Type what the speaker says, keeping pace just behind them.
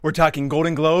We're talking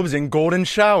Golden Globes and Golden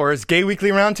Showers. Gay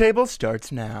Weekly Roundtable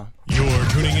starts now. You're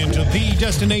tuning into the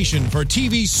destination for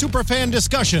TV superfan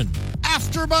discussion,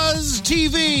 AfterBuzz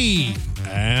TV.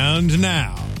 And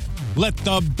now, let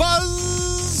the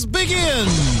buzz begin.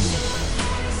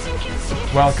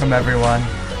 Welcome, everyone.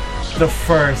 The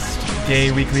first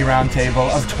Gay Weekly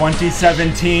Roundtable of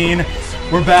 2017.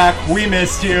 We're back. We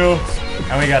missed you.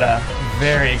 And we got a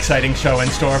very exciting show in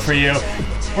store for you.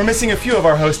 We're missing a few of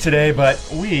our hosts today, but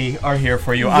we are here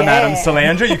for you. I'm Adam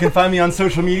Salandra. You can find me on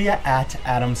social media at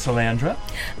Adam Salandra.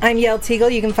 I'm Yael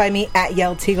Teagle. You can find me at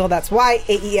Yael Teagle. That's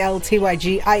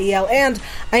YAELTYGIEL. And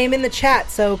I am in the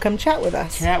chat, so come chat with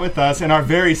us. Chat with us. And our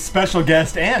very special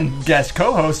guest and guest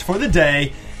co-host for the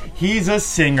day, he's a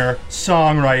singer,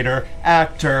 songwriter,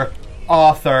 actor,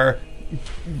 author.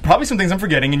 Probably some things I'm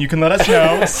forgetting, and you can let us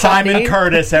know. Simon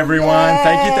Curtis, everyone.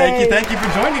 Yay. Thank you for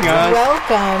joining us.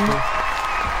 Welcome.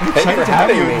 Thanks for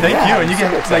having me. Thank you. And you so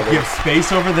get you have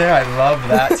space over there. I love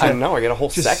that. So I know. I get a whole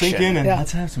just section. sink in and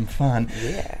let's have some fun.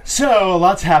 Yeah. So a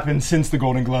lot's happened since the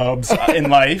Golden Globes in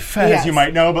life, as you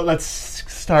might know. But let's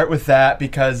start with that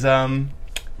because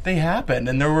they happened,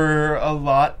 and there were a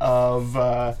lot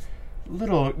of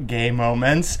little gay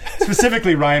moments.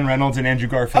 Specifically, Ryan Reynolds and Andrew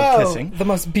Garfield kissing. The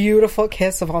most beautiful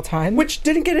kiss of all time. Which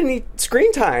didn't get any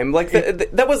screen time. Like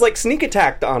that was like sneak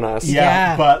attacked on us.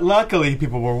 Yeah, but luckily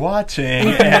people were watching,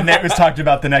 and it was talked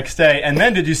about the next day. And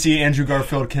then did you see Andrew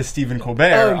Garfield kiss Stephen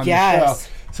Colbert on the show?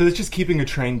 So it's just keeping a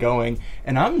train going.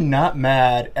 And I'm not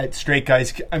mad at straight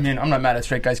guys. I mean, I'm not mad at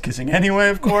straight guys kissing anyway,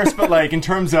 of course. But like in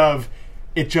terms of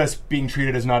it just being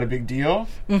treated as not a big deal,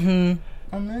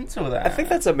 I'm into that. I think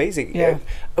that's amazing. Yeah.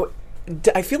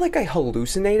 I feel like I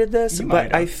hallucinated this, You but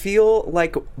might I have. feel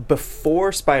like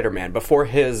before Spider-Man, before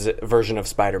his version of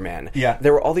Spider-Man,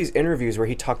 there were all these interviews where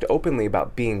he talked openly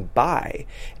about being bi,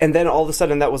 and then all of a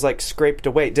sudden that was like scraped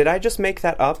away. Did I just make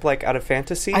that up, like out of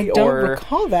fantasy? I don't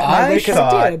recall that. I wish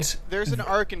I did. There's an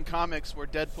arc in comics where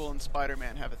Deadpool and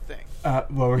Spider-Man have a thing.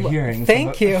 Well, we're hearing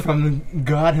thank you. from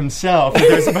God himself.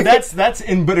 But that's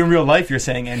in real life. You're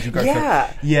saying Andrew Garfield.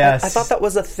 Yeah. Yes. I thought that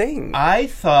was a thing. I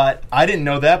didn't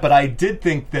know that, but I did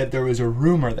think that there was a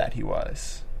rumor that he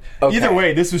was. Okay. Either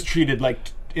way, this was treated like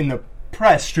in the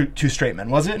press to straight men,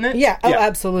 wasn't it? Yeah,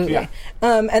 absolutely. Yeah.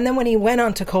 And then when he went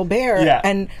on to Colbert,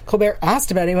 and Colbert asked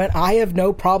about it, he went, I have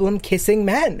no problem kissing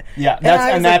men. Yeah,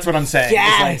 that's what I'm saying.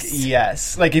 Yes. It's like,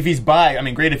 yes. Like, if he's bi, I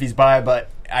mean, great if he's bi, but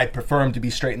I prefer him to be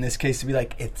straight in this case, to be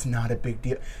like, it's not a big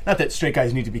deal. Not that straight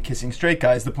guys need to be kissing straight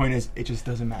guys. The point is, it just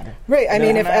doesn't matter. Right. I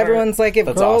mean, if everyone's like, if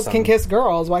That's girls awesome. can kiss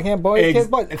girls, why can't boys kiss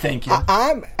boys? Thank you.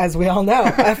 I'm, as we all know,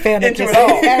 a fan of Into kissing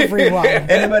it all. everyone.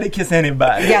 Anybody kiss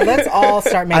anybody. Yeah, let's all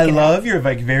start making I out. love your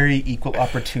like very equal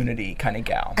opportunity kind of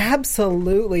gal.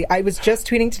 Absolutely. I was just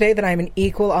tweeting today that I'm an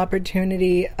equal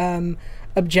opportunity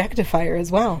objectifier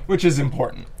as well. Which is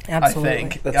important, Absolutely.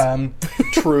 I think.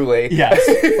 Truly. Yes.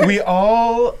 We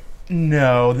all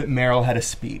know that Meryl had a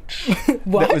speech.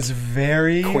 What? That was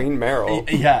very... Queen Meryl.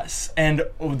 Yes. And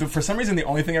for some reason, the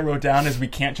only thing I wrote down is we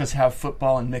can't just have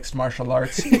football and mixed martial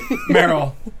arts.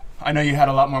 Meryl, I know you had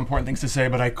a lot more important things to say,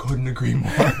 but I couldn't agree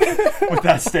more with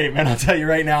that statement. I'll tell you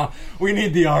right now, we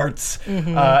need the arts.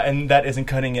 And that isn't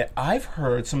cutting it. I've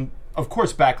heard some, of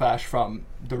course, backlash from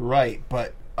the right,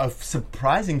 but a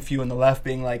surprising few in the left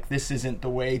being like, this isn't the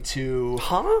way to...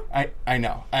 Huh? I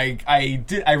know. I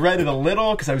read it a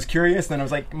little because I was curious, then I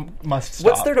was like, must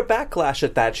stop. What's there to backlash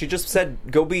at that? She just said,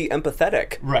 go be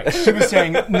empathetic. Right. She was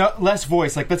saying, no, less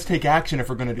voice, like, let's take action if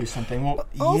we're going to do something. Well,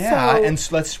 Also- yeah,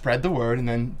 and let's spread the word and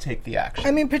then take the action.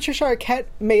 I mean, Patricia Arquette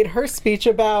made her speech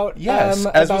about... yes,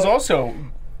 as was also...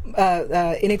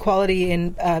 inequality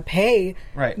in pay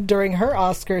during her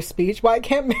Oscar speech. Why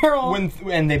can't Meryl...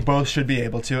 And they both should be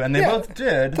able to, and they both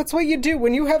did. That's what you do.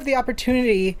 When you have the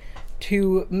opportunity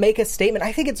to make a statement,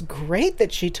 I think it's great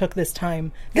that she took this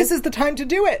time. This is the time to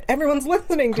do it. Everyone's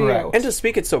listening to you. And to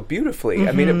speak it so beautifully.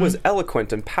 I mean, it was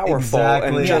eloquent and powerful,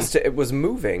 and just it was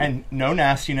moving. And no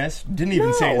nastiness. Didn't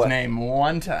even say his name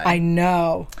one time. I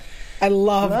know. I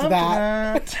loved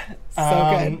that.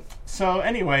 So good. So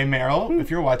anyway, Meryl, if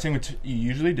you're watching, which you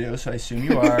usually do, so I assume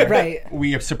you are,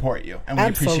 we support you and we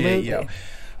appreciate you.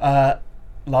 La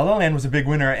La Land was a big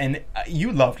winner, and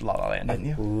you loved La La Land, didn't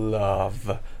you?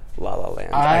 Love La La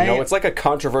Land. I know it's like a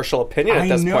controversial opinion at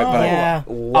this point, but Yeah.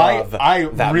 I love I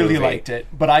that really movie. liked it,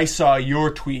 but I saw your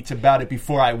tweets about it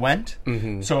before I went.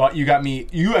 So you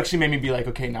actually made me be like,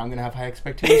 okay, now I'm going to have high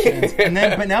expectations.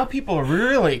 But now people are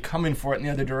really coming for it in the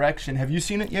other direction. Have you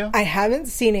seen it, Yo? I haven't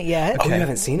seen it yet. Oh, you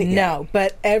haven't seen it yet? No,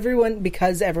 but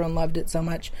because everyone loved it so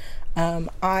much,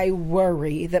 I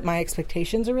worry that my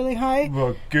expectations are really high.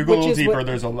 Well, Google deeper.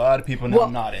 There's a lot of people now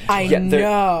not into it. I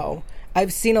know.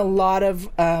 I've seen a lot of,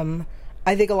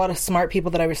 I think a lot of smart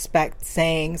people that I respect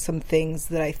saying some things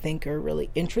that I think are really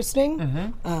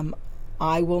interesting.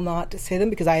 I will not say them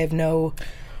because I have I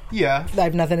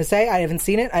have nothing to say. I haven't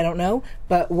seen it. I don't know.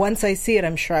 But once I see it,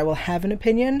 I'm sure I will have an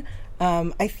opinion.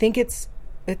 I think it's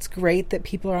great that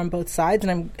people are on both sides,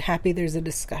 and I'm happy there's a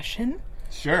discussion.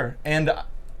 Sure. And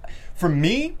for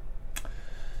me,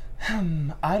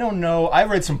 I don't know. I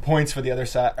read some points for the other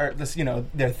side, or this,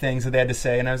 their things that they had to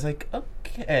say, and I was like,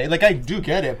 okay, like I do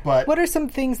get it, but what are some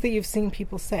things that you've seen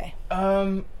people say?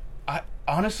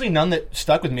 Honestly, none that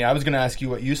stuck with me. I was going to ask you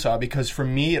what you saw, because for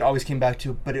me, it always came back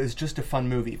to, but it was just a fun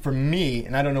movie. For me,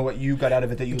 and I don't know what you got out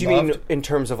of it that you loved. Do you mean in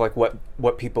terms of like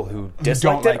what people who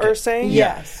disliked it are saying?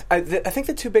 Yes. I think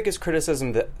the two biggest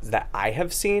criticism that I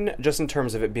have seen, just in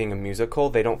terms of it being a musical,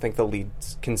 they don't think the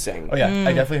leads can sing. Oh, yeah.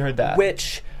 I definitely heard that.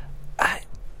 Which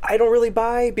I don't really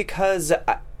buy, because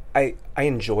I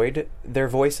enjoyed their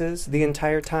voices the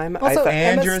entire time. Also,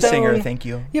 and you're a singer, thank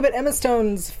you. Yeah, but Emma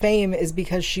Stone's fame is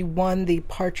because she won the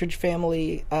Partridge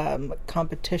Family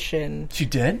competition. She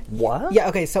did? What? Yeah,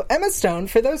 okay, so Emma Stone,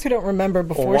 for those who don't remember,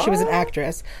 before she was an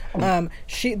actress,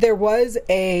 there was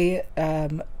a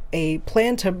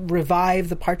plan to revive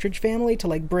the Partridge Family, to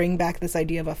like bring back this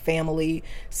idea of a family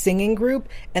singing group,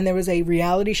 and there was a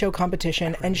reality show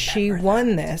competition, and she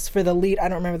won this for the lead. I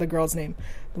don't remember the girl's name,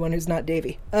 the one who's not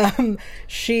Davy.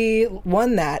 She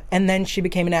won that, and then she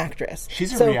became an actress.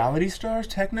 She's a reality star,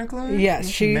 technically? Yes,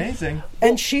 That's amazing.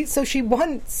 And she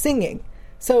won singing.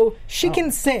 So she can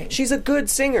sing. She's a good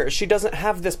singer. She doesn't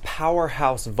have this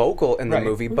powerhouse vocal in the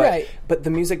movie, but the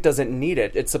music doesn't need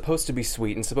it. It's supposed to be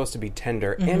sweet and supposed to be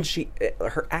tender, and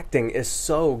her acting is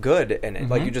so good in it.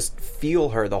 Like, you just feel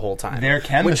her the whole time. Their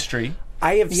chemistry.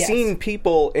 I have seen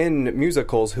people in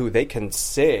musicals who they can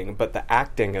sing, but the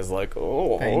acting is like,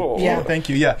 Thank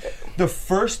you. Yeah. The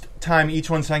first time each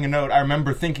one sang a note, I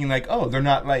remember thinking like, oh, they're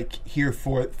not like here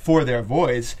for their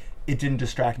voice. It didn't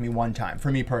distract me one time.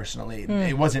 For me personally,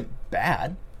 it wasn't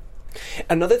bad.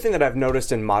 Another thing that I've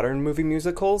noticed in modern movie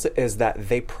musicals is that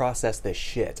they process the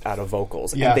shit out of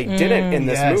vocals, and they didn't in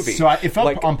this movie. So it felt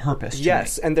like, on purpose.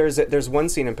 Yes, and there's one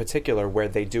scene in particular where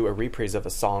they do a reprise of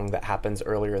a song that happens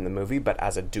earlier in the movie, but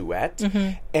as a duet,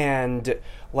 and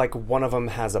like one of them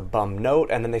has a bum note,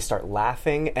 and then they start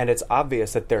laughing, and it's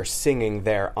obvious that they're singing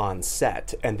there on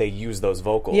set, and they use those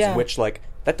vocals, which like.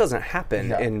 That doesn't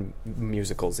happen in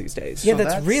musicals these days. Yeah, so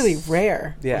that's really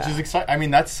rare. Yeah. Which is exciting. I mean,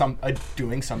 that's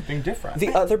doing something different.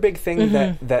 The other big thing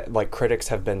that like critics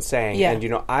have been saying,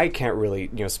 and I can't really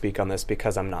speak on this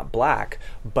because I'm not black,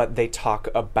 but they talk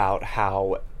about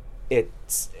how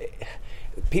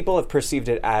people have perceived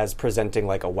it as presenting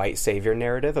like a white savior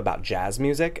narrative about jazz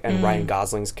music, and Ryan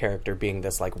Gosling's character being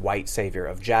this like white savior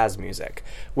of jazz music,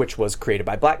 which was created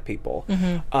by black people.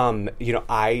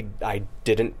 I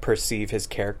didn't perceive his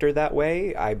character that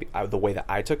way. The way that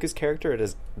I took his character, it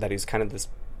is that he's kind of this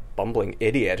bumbling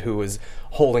idiot who was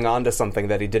holding on to something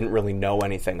that he didn't really know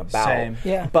anything about. Same.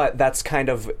 Yeah. But that's kind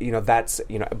of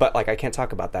but like I can't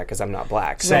talk about that because I'm not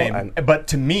black. Same. So but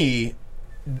to me,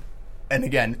 and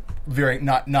again, very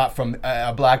not from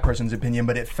a black person's opinion,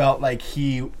 but it felt like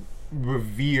he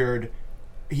revered.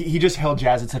 He just held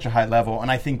jazz at such a high level, and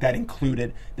I think that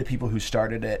included the people who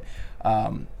started it.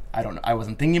 I don't know. I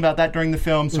wasn't thinking about that during the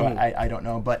film, so I don't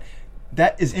know. But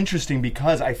that is interesting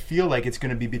because I feel like it's going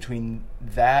to be between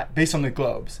that, based on the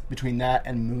Globes, between that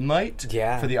and Moonlight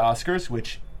for the Oscars,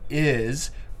 which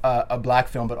is a black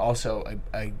film, but also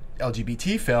a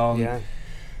LGBT film. Yeah.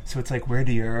 So it's like,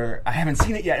 I haven't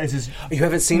seen it yet. It's just, you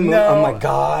haven't seen Moonlight? Oh my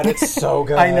god, it's so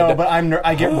good. I know, but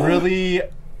I get really,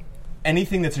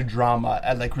 anything that's a drama,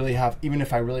 I like really have, even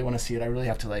if I really want to see it, I really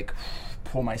have to like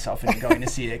pull myself into going to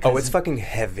see it. Oh, it's fucking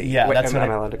heavy. Yeah, wait, that's am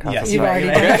I allowed to comment? You've already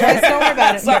done it. Don't worry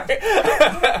about it. Sorry.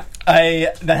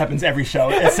 That happens every show.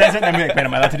 It says it, and I'm like, wait,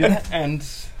 am I allowed to do that? And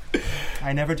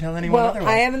I never tell anyone otherwise.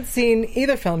 I haven't seen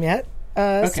either film yet.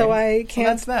 So I can't. So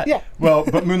that's that. Yeah. Well,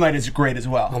 but Moonlight is great as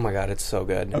well. Oh my god, it's so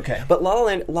good. Okay. But La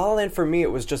La Land for me, it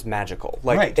was just magical.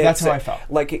 Like, right. That's how I felt.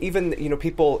 Like even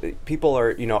people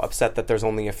are upset that there's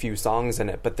only a few songs in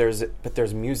it, but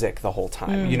there's music the whole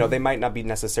time. They might not be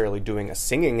necessarily doing a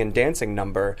singing and dancing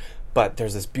number, but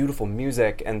there's this beautiful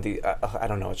music, and I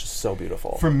don't know, it's just so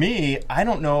beautiful. For me, I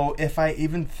don't know if I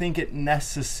even think it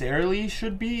necessarily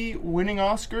should be winning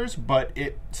Oscars, but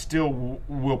it still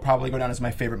will probably go down as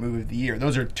my favorite movie of the year.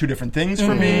 Those are two different things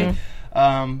for me.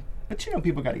 But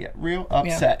people got to get real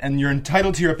upset, and you're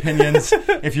entitled to your opinions.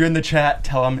 If you're in the chat,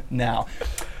 tell them now.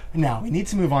 Now, we need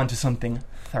to move on to something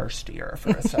thirstier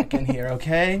for a second here,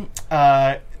 okay?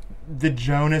 The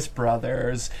Jonas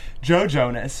Brothers, Joe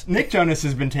Jonas. Nick Jonas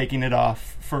has been taking it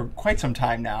off for quite some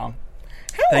time now.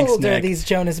 How old are these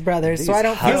Jonas Brothers? So I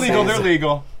don't feel They're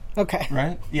legal. Okay.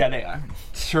 Right? Yeah, they are.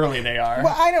 Surely they are.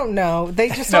 Well, I don't know. They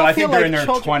just no, all I feel think they're like in their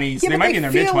children. 20s. Yeah, they might be in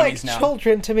their mid-20s like now.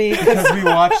 Children to me because we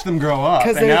watched them grow up.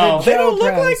 Because they don't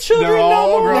look like children. They're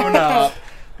all grown up.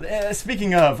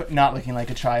 Speaking of not looking like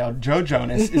a child, Joe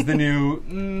Jonas is the new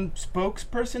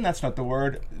spokesperson. That's not the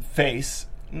word. Face.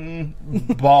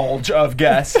 Bulge of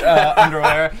guest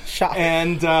underwear. Shock.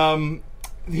 And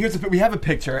we have a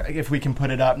picture, if we can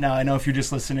put it up now. I know if you're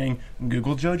just listening,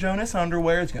 Google Joe Jonas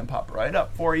underwear. It's going to pop right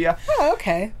up for you. Oh,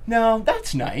 okay. No,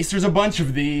 that's nice. There's a bunch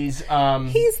of these.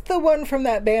 He's the one from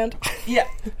that band. Yeah.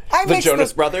 The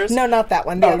Jonas Brothers? No, not that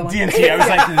one. The other one. DNC. I was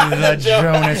like, the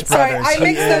Jonas Brothers. Sorry, I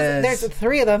mixed those. There's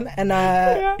 3 of them. And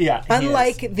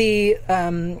unlike the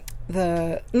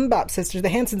Mbop sisters, the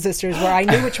Hanson sisters, where I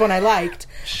knew which one I liked,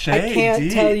 I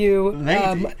can't tell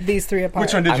you these 3 apart.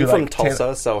 Which one did you like? I'm like? from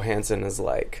Tulsa, so Hanson is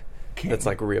like, it's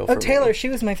like real for me. Taylor, she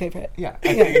was my favorite. Yeah.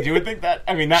 I think you would think that.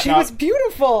 I mean, she was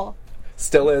beautiful.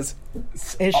 Still is.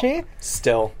 Is she?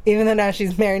 Still. Even though now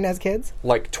she's married and has kids?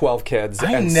 Like 12 kids.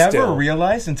 I never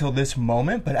realized until this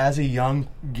moment, but as a young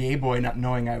gay boy, not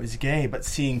knowing I was gay, but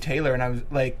seeing Taylor, and I was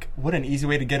like, what an easy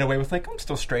way to get away with, like, I'm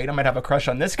still straight. I might have a crush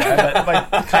on this guy, but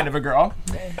like, kind of a girl.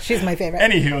 She's my favorite.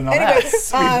 Anywho,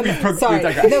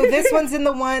 sorry. No, this one's in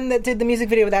the one that did the music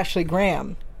video with Ashley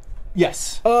Graham.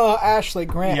 Yes. Oh, Ashley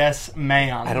Graham. Yes,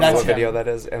 ma'am. I don't know what video that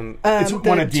is. It's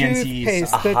one of DNC's.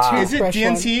 Is it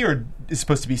DNC or is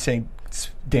supposed to be saying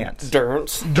dance?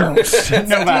 Dance. No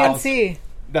vowels. DNC.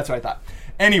 That's what I thought.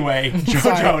 Anyway,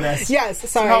 Joe Jonas. Yes, sorry.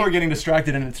 Somehow we're getting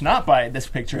distracted, and it's not by this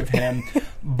picture of him.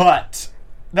 But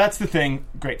that's the thing.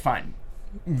 Great, fine.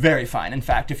 Very fine. In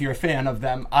fact, if you're a fan of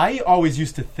them, I always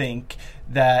used to think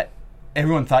that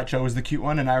everyone thought Joe was the cute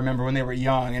one, and I remember when they were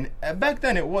young, and back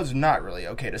then it was not really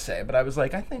okay to say, but I was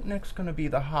like, I think Nick's going to be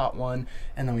the hot one,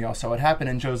 and then we all saw what happened,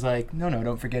 and Joe's like, no,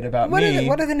 don't forget about me.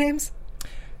 What are the names?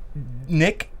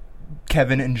 Nick,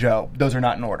 Kevin, and Joe. Those are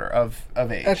not in order of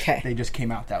age. Okay. They just came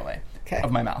out that way. Okay.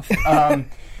 Of my mouth.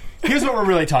 Here's what we're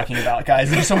really talking about, guys.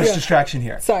 There's so much distraction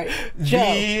here. Sorry.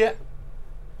 Joe.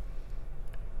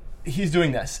 He's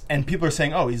doing this, and people are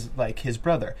saying, oh, he's like his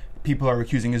brother. People are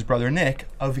accusing his brother Nick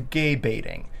of gay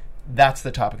baiting. That's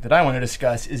the topic that I want to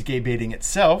discuss, is gay baiting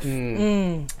itself.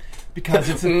 Because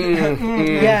it's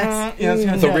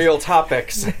the real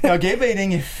topics. Now, gay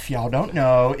baiting, if y'all don't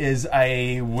know, is,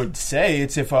 I would say,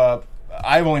 it's if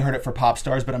I've only heard it for pop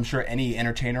stars, but I'm sure any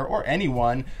entertainer or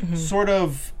anyone sort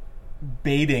of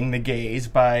baiting the gays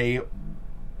by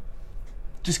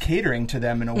just catering to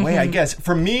them in a way, I guess.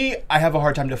 For me, I have a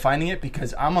hard time defining it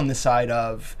because I'm on the side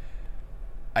of,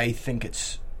 I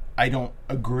don't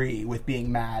agree with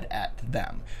being mad at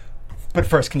them. But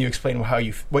first, can you explain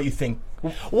what you think?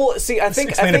 Well, see, I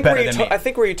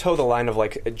think where you toe the line of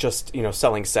like just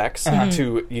selling sex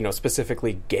to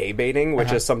specifically gay baiting,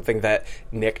 which is something that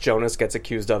Nick Jonas gets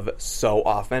accused of so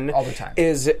often all the time,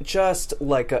 is just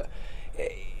like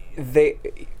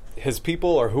his people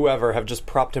or whoever have just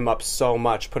propped him up so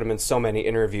much, put him in so many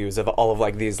interviews of all of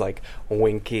like these like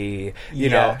winky, you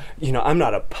know, I'm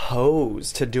not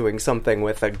opposed to doing something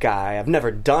with a guy. I've never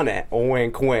done it.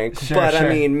 Wink, wink. Sure. I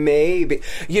mean, maybe,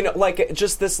 like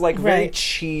just this like very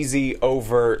cheesy,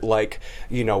 overt, like,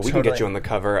 we can get you on the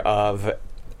cover of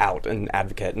Out and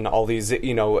Advocate and all these,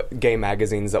 gay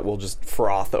magazines that will just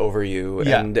froth over you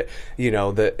and,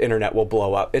 the internet will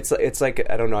blow up. It's like,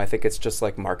 I don't know, I think it's just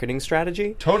like marketing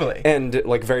strategy. Totally. And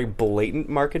like very blatant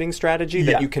marketing strategy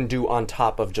that you can do on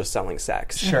top of just selling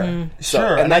sex. Sure.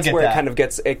 Sure. And that's where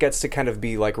it gets to kind of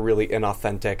be like really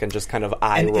inauthentic and just kind of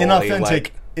eye-rolly. And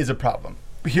inauthentic is a problem.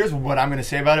 Here's what I'm going to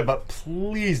say about it, but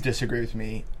please disagree with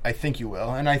me. I think you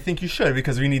will, and I think you should,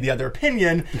 because we need the other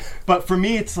opinion. But for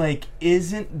me, it's like,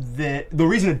 the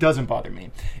reason it doesn't bother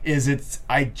me is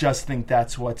I just think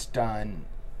that's what's done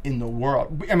in the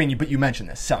world. I mean, but you mentioned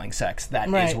this, selling sex.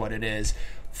 That is what it is.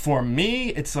 For me,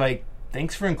 it's like,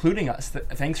 thanks for including us.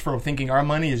 Thanks for thinking our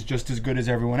money is just as good as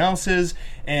everyone else's,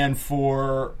 and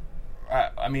for...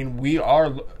 we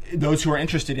are, those who are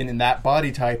interested in that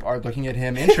body type are looking at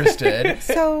him interested.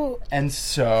 So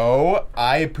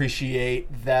I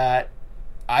appreciate that.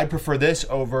 I prefer this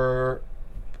over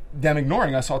them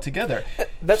ignoring us altogether.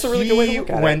 That's a really good way to look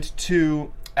at it. He went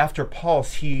to, after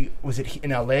Pulse, was it in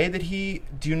LA that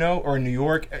do you know, or in New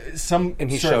York? And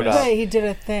he showed up. Yeah, he did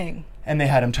a thing. And they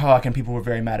had him talk, and people were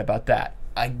very mad about that.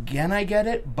 Again, I get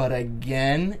it, but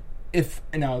again,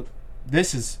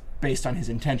 this is based on his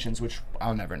intentions, which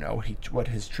I'll never know what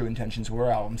his true intentions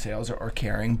were, album sales or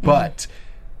caring, but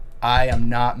I am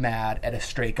not mad at a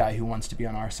straight guy who wants to be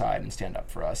on our side and stand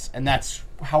up for us. And that's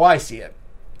how I see it.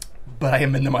 but I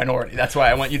am in the minority. That's why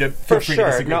I want you to feel free to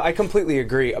disagree. No, I completely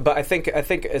agree. But I think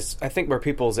where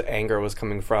people's anger was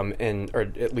coming from, or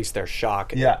at least their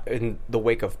shock, in the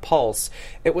wake of Pulse,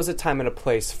 it was a time and a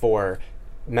place for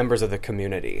members of the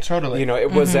community. Totally.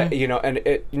 It was,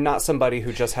 not somebody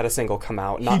who just had a single come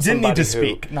out. Not he didn't need to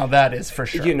speak. Now that is for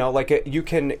sure. You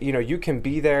can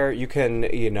be there. You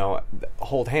can,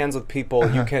 hold hands with people.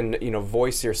 You can,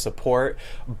 voice your support.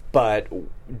 But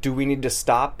do we need to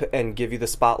stop and give you the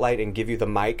spotlight and give you the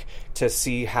mic to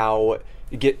see how...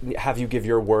 have you give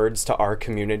your words to our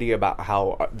community about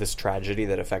how this tragedy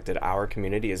that affected our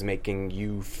community is making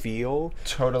you feel?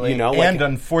 Totally. And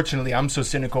unfortunately, I'm so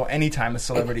cynical. Anytime a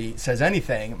celebrity says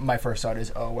anything, my first thought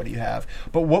is, oh, what do you have?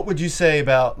 But what would you say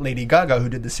about Lady Gaga, who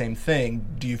did the same thing?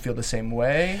 Do you feel the same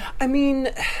way? I mean,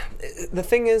 the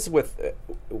thing is with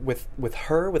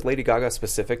her, with Lady Gaga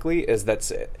specifically, is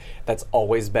that's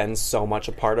always been so much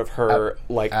a part of her,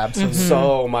 absolutely.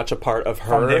 So much a part of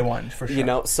her. From day one, for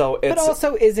sure. So it's...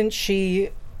 So isn't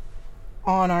she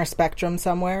on our spectrum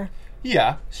somewhere?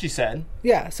 Yeah, she said.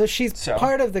 Yeah, so she's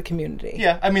part of the community.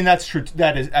 Yeah, I mean, that's true.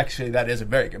 That is a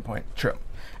very good point. True.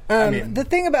 The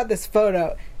thing about this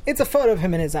photo, it's a photo of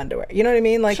him in his underwear. You know what I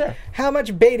mean? How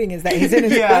much baiting is that? He's in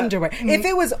his underwear. If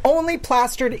it was only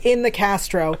plastered in the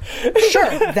Castro, sure,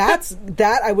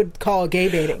 that I would call gay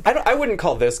baiting. I wouldn't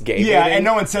call this gay baiting. Yeah, and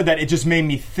no one said that. It just made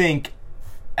me think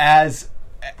as...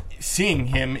 seeing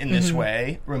him in this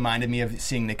way reminded me of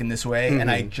seeing Nick in this way,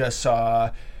 and I just saw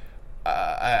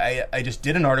I just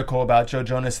did an article about Joe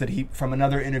Jonas from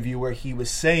another interview where he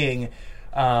was saying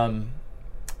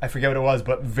I forget what it was,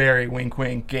 but very wink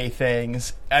wink gay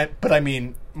things. But I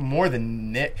mean, more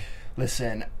than Nick,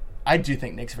 listen, I do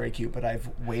think Nick's very cute, but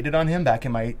I've waited on him back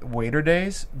in my waiter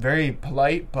days. Very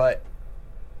polite, but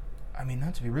I mean,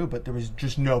 not to be rude, but there was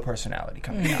just no personality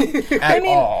coming out at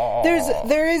all.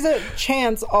 There is a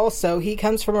chance also he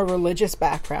comes from a religious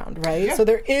background, right? Yeah. So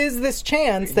there is this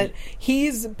chance that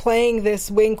he's playing this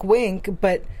wink wink,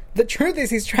 but the truth is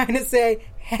he's trying to say,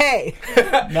 hey.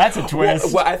 That's a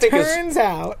twist. What I think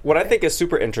what I think is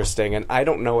super interesting, and I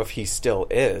don't know if he still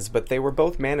is, but they were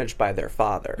both managed by their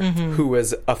father, who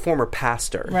was a former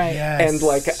pastor. Right. Yes. And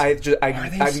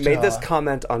I made this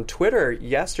comment on Twitter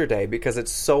yesterday because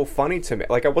it's so funny to me.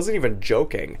 I wasn't even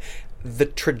joking. The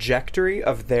trajectory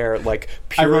of their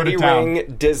purity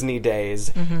ring Disney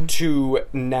days to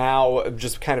now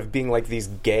just kind of being these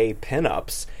gay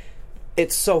pinups.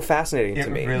 It's so fascinating to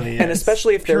me. It really is. And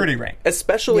especially if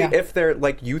if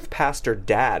their youth pastor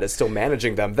dad is still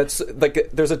managing them. That's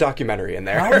there's a documentary in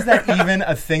there. How is that even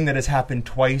a thing that has happened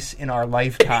twice in our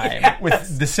lifetime? Yes.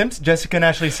 With the Jessica and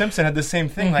Ashley Simpson had the same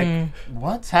thing.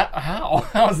 What? How?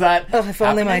 How's that? Oh, if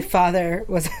only my father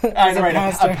was a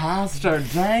pastor. A pastor.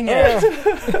 Dang it.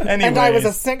 Anyways. And I was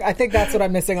a singer. I think that's what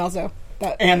I'm missing also.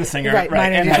 And the singer, right,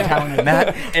 and had talent in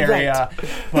that area,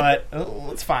 but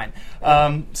it's fine.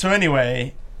 So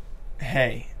anyway,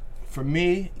 hey, for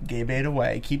me, gay bait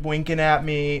away. Keep winking at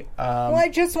me. Well,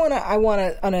 I want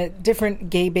to, on a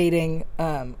different gay baiting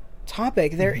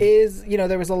topic, there is,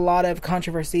 there was a lot of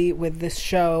controversy with this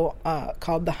show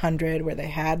called The 100, where they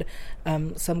had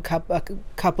a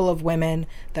couple of women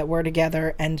that were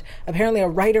together, and apparently a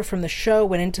writer from the show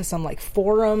went into some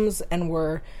forums and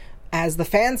were, as the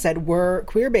fan said, we're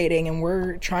queer baiting and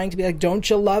we're trying to be don't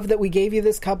you love that we gave you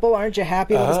this couple? Aren't you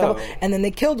happy with this couple? And then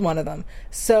they killed one of them.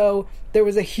 So there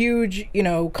was a huge,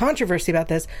 controversy about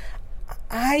this.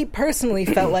 I personally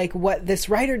felt like what this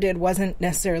writer did wasn't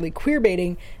necessarily queer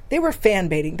baiting. They were fan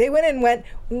baiting. They went and went,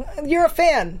 you're a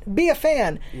fan, be a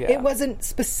fan. Yeah. It wasn't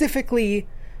specifically,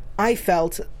 I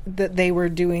felt that they were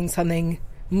doing something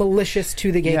malicious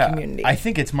to the gay community. I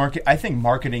think I think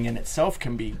marketing in itself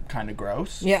can be kind of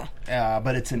gross. Yeah.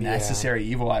 But it's a necessary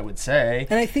evil, I would say.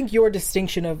 And I think your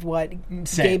distinction of what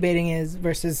gay baiting is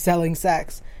versus selling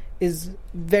sex is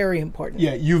very important.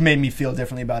 Yeah, you've made me feel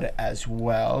differently about it as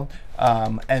well.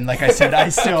 And like I said, I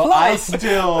still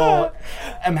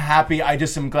am happy. I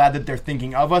just am glad that they're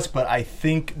thinking of us. But I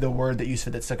think the word that you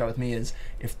said that stuck out with me is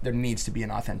if there needs to be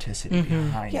an authenticity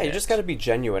behind it. Yeah, you just got to be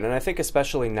genuine. And I think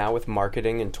especially now with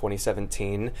marketing in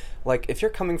 2017, if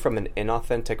you're coming from an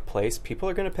inauthentic place, people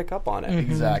are going to pick up on it.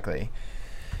 Exactly.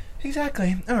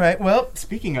 All right. Well,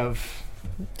 speaking of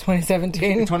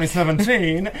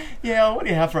 2017. Yeah, what do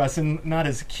you have for us in not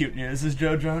as cute news as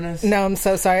Joe Jonas? No, I'm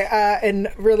so sorry. And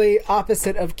really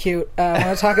opposite of cute. I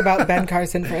want to talk about Ben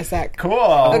Carson for a sec. Cool.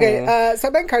 Okay, so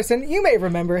Ben Carson, you may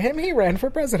remember him. He ran for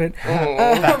president.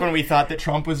 Back when we thought that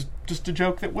Trump was just a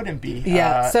joke that wouldn't be.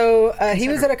 Yeah. So he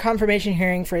was at a confirmation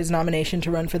hearing for his nomination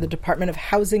to run for the Department of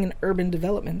Housing and Urban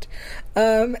Development,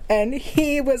 and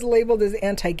he was labeled as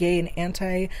anti-gay and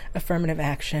anti-affirmative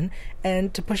action.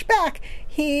 And to push back,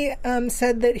 he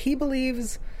said that he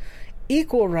believes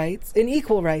equal rights,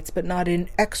 but not in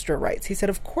extra rights. He said,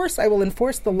 "Of course I will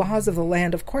enforce the laws of the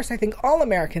land. Of course I think all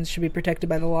Americans should be protected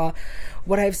by the law.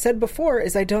 What I've said before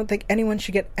is I don't think anyone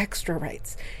should get extra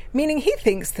rights." Meaning he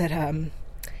thinks that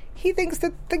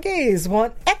the gays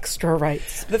want extra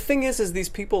rights. The thing is these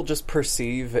people just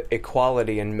perceive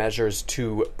equality and measures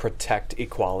to protect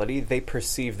equality. They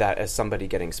perceive that as somebody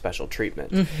getting special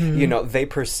treatment. Mm-hmm. They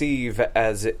perceive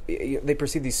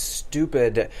these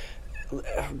stupid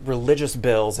religious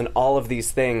bills and all of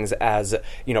these things as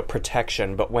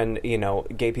protection, but when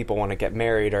gay people want to get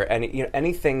married or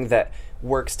anything that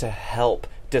works to help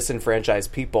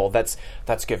disenfranchised people, that's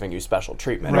giving you special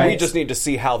treatment. Right. We just need to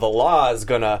see how the law is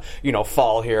gonna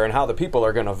fall here and how the people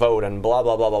are gonna vote and blah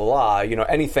blah blah blah blah.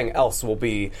 Anything else will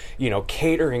be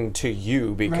catering to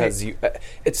you because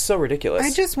it's so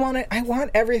ridiculous. I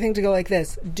want everything to go like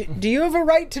this. Do you have a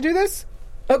right to do this?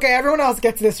 Okay, everyone else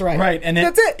gets this right. Right, and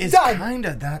that's it. It's kind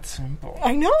of that simple.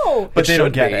 I know. But they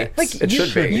don't get it. Like, it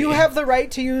should be. You have the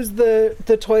right to use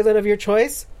the toilet of your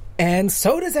choice, and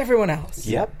so does everyone else.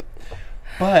 Yep.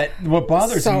 But what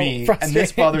bothers me, and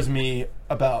this bothers me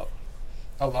about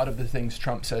a lot of the things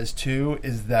Trump says too,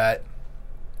 is that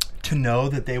to know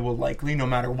that they will likely, no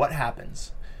matter what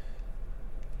happens,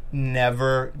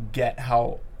 never get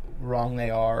how wrong they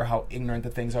are, how ignorant the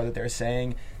things are that they're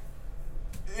saying.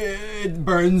 It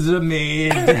burns me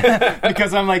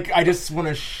because I'm like, I just want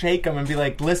to shake them and be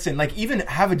like, listen, like, even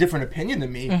have a different opinion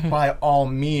than me by all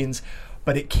means,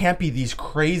 but it can't be these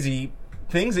crazy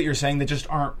things that you're saying that just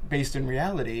aren't based in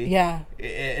reality. Yeah,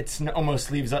 it's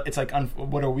almost leaves. It's like,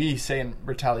 what are we saying?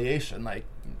 Retaliation, like.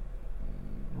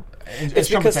 It's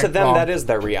because to them that is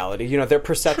their reality. Their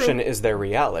perception is their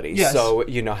reality. Yes. So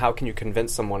how can you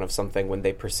convince someone of something when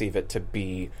they perceive it to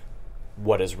be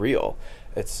what is real?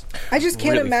 I just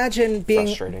can't really imagine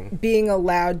being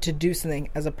allowed to do something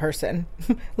as a person.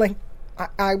 Like,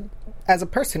 I as a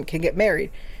person can get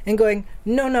married, and going,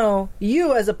 no,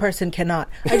 you as a person cannot.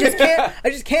 I just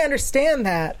can't understand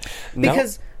that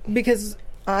because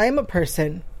I'm a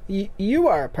person. You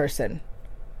are a person.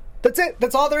 That's it.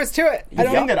 That's all there is to it. The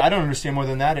thing that I don't understand more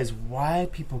than that is why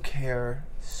people care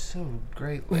so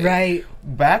greatly. Right.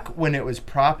 Back when it was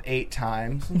Prop 8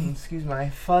 times, excuse my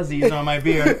fuzzies on my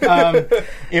beard,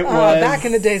 it was... back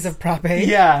in the days of Prop 8.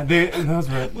 Yeah, those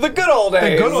were... The good old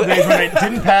days. The good old days when it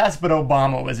didn't pass, but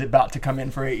Obama was about to come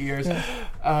in for 8 years.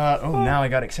 Now I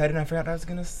got excited and I forgot what I was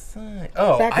going to say.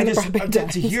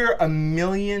 To hear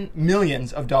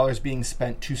millions of dollars being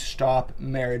spent to stop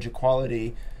marriage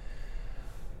equality...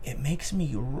 It makes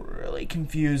me really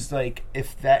confused. Like,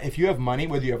 if you have money,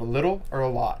 whether you have a little or a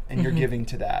lot, and you're giving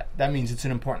to that means it's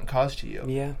an important cause to you.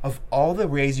 Yeah. Of all the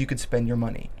ways you could spend your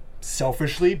money,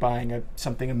 selfishly buying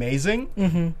something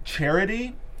amazing,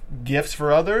 charity, gifts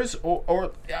for others,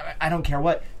 or I don't care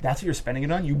what. That's what you're spending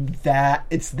it on.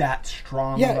 It's that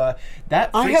strong. Yeah.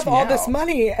 That I have all this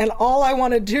money, and all I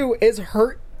want to do is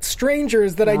hurt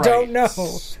strangers that I don't know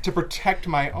to protect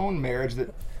my own marriage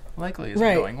that likely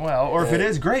isn't going well, or if it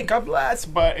is, great, God bless.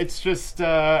 But it's just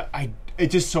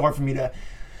it's just so hard for me to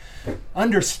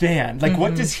understand. Like,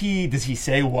 what does he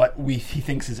say? What he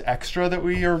thinks is extra that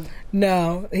we are?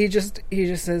 No, he just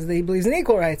says that he believes in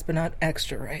equal rights, but not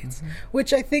extra rights,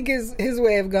 which I think is his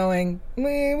way of going.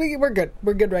 We're good.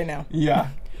 We're good right now. Yeah.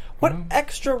 What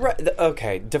extra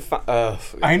okay,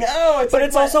 I know,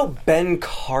 it's also Ben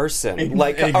Carson.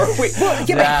 Like, are we? Well,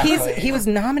 yeah, but he was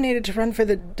nominated to run for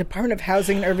the Department of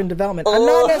Housing and Urban Development. I'm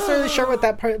not necessarily sure what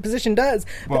that position does,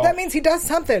 but that means he does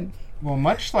something. Well,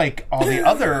 much like all the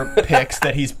other picks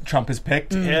that Trump has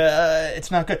picked, it's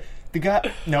not good. The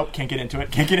guy, nope, can't get into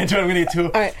it. I'm going to get to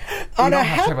it. All right. On a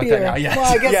happier, well,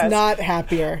 I guess not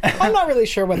happier. I'm not really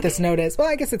sure what this note is. Well,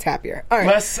 I guess it's happier. All right.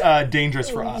 Less dangerous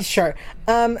for us. Sure.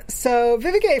 So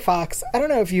Vivica A. Fox, I don't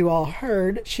know if you all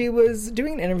heard, she was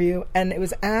doing an interview, and it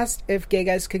was asked if gay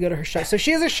guys could go to her show. So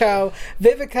she has a show,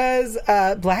 Vivica's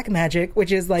Black Magic,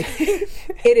 which is like,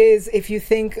 it is, if you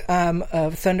think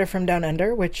of Thunder from Down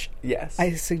Under, which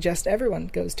I suggest everyone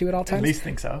goes to at all times. At least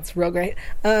think so. It's real great.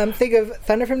 Think of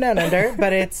Thunder from Down Under,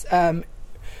 but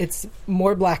it's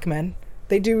more black men.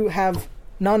 They do have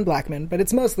non-black men, but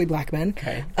it's mostly black men.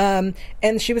 Okay.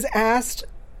 And she was asked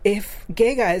if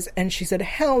gay guys, and she said,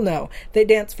 hell no. They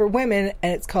dance for women,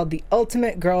 and it's called the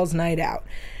Ultimate Girls' Night Out.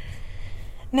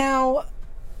 Now,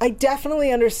 I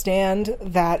definitely understand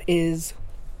that is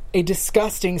a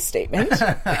disgusting statement.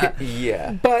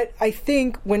 Yeah. But I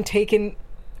think when taken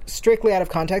strictly out of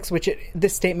context, which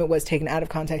this statement was taken out of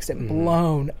context and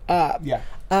blown up. Yeah.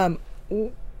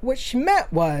 What she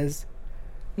meant was,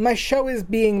 my show is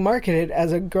being marketed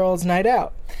as a girls' night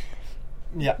out.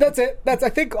 Yeah. That's it. That's, I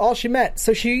think, all she meant.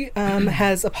 So she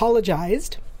has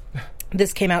apologized.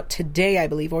 This came out today, I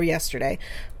believe, or yesterday.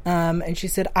 And she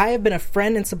said, I have been a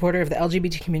friend and supporter of the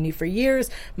LGBT community for years.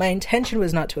 My intention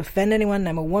was not to offend anyone.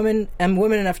 I'm woman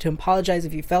enough to apologize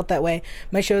if you felt that way.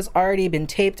 My show's already been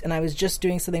taped, and I was just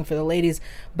doing something for the ladies,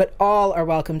 but all are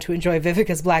welcome to enjoy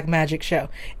Vivica's Black Magic show.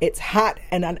 It's hot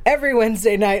and on every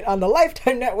Wednesday night on the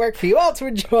Lifetime Network for you all to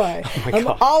enjoy. I'm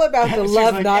all about the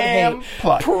love, like, not hate.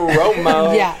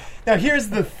 Promo. Yeah. Now here's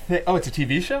the thing. Oh, it's a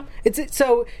TV show?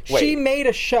 She made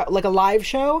a show, like a live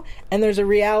show, and there's a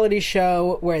reality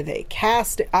show where they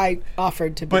cast. I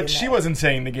offered to be in But she that. wasn't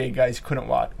saying the gay guys couldn't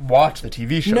watch the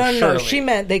TV show. No, surely. she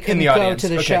meant they couldn't In the go audience. to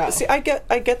the Okay. show. See, I get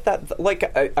that.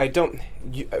 Like, I don't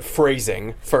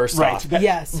phrasing first Right. off.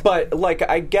 Yes. But like,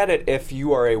 I get it if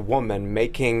you are a woman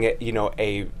making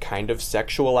a kind of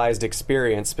sexualized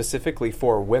experience specifically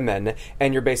for women,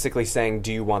 and you're basically saying,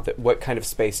 do you want what kind of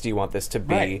space do you want this to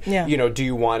be? Right. Yeah. Do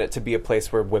you want it to be a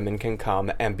place where women can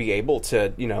come and be able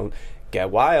to get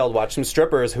wild, watch some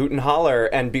strippers, hoot and holler,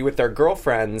 and be with their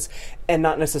girlfriends, and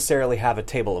not necessarily have a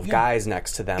table of guys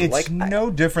next to them. It's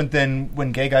no different than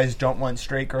when gay guys don't want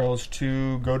straight girls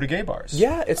to go to gay bars.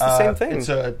 Yeah, it's the same thing.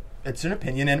 It's an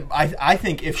opinion, and I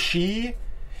think if she's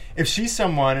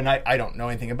someone, and I don't know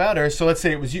anything about her, so let's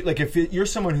say it was you, like if you're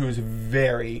someone who is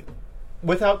very,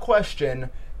 without question,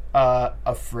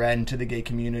 a friend to the gay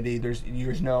community,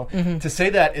 to say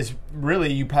that is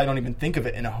really, you probably don't even think of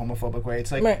it in a homophobic way. It's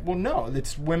like, right. Well, no,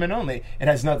 it's women only. It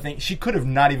has nothing, she could have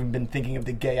not even been thinking of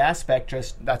the gay aspect,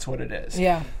 just that's what it is.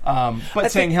 Yeah.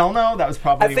 But saying hell no, that was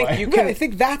probably I think why. you can. I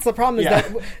think that's the problem. Is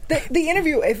that the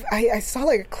interview? If I saw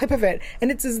like a clip of it,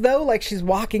 and it's as though like she's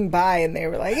walking by, and they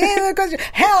were like, "Hey,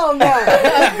 hell no!"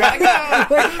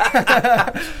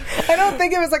 I don't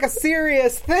think it was like a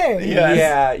serious thing. Yes.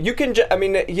 Yeah, you can. I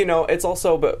mean, it's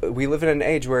also. But we live in an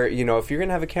age where if you're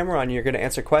gonna have a camera on, you're gonna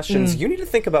answer questions. You need to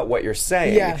think about what you're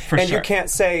saying. Yeah. For and sure. you can't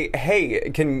say,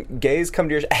 "Hey, can gays come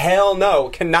to your?" Hell no,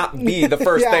 cannot be the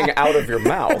first Yeah. thing out of your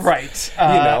mouth. Right.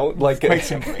 Quite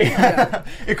simply.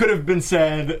 It could have been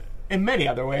said in many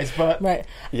other ways, but Right.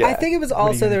 Yeah. I think it was What are you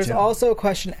also, gonna there was do? also a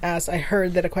question asked. I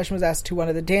heard that a question was asked to one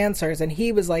of the dancers, and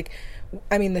he was like,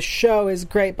 I mean, the show is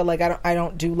great, but like, I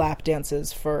don't do lap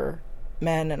dances for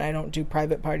men, and I don't do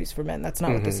private parties for men. That's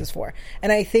not what this is for.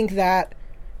 And I think that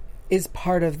is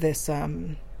part of this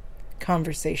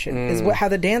conversation, is how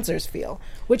the dancers feel,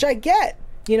 which I get.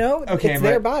 Okay, it's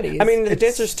their but- bodies. I mean, the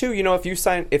dancers too.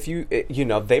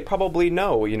 They probably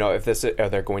know. If are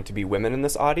there going to be women in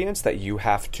this audience that you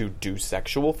have to do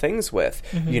sexual things with?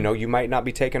 You might not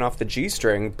be taking off the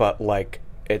G-string, but like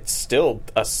it's still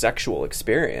a sexual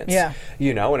experience. Yeah.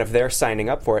 And if they're signing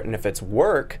up for it, and if it's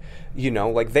work,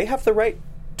 like they have the right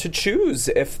to choose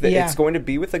if it's going to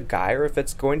be with a guy or if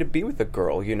it's going to be with a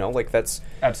girl. Like that's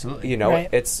absolutely. Right.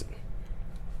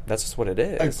 That's just what it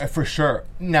is. For sure.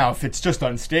 Now, if it's just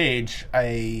on stage,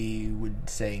 I would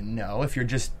say no. If you're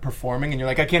just performing and you're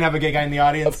like, I can't have a gay guy in the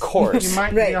audience, Of course. you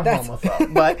might Right, be a that's-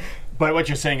 homophobe. But what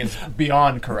you're saying is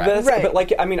beyond correct. But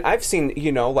like, I mean, I've seen,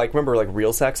 remember like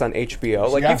Real Sex on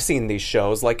HBO? Like, Yeah. you've seen these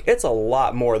shows. Like, it's a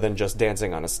lot more than just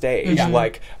dancing on a stage. Yeah.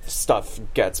 Like, stuff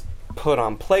gets put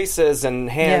on places and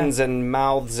hands and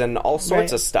mouths and all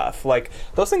sorts Right. of stuff. Like,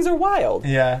 those things are wild.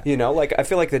 Yeah. Like, I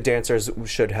feel like the dancers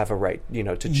should have a right,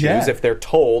 to choose Yeah. if they're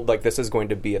told, like, this is going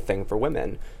to be a thing for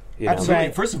women. Absolutely.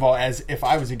 Right. First of all, as if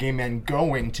I was a gay man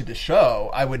going to the show,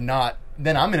 I would not.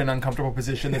 Then I'm in an uncomfortable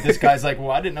position that this guy's like, well,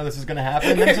 I didn't know this was going to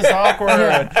happen. Then it's just awkward.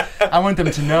 I want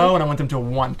them to know, and I want them to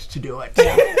want to do it.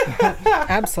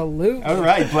 Absolutely. All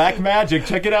right, Black Magic.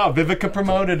 Check it out. Vivica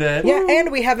promoted it. Yeah,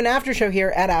 and we have an after show here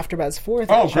at AfterBuzz for that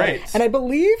Oh, show. great. And I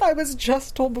believe I was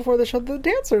just told before the show the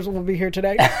dancers will be here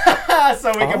today.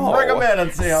 So we can bring them in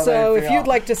and see how So they if feel. you'd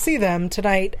like to see them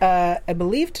tonight, I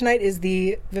believe tonight is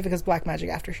the Vivica's Black Magic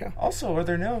after show. Also, are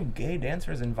there no gay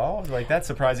dancers involved? Like, that's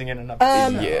surprising in and of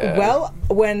itself. Yeah. Well,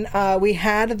 when we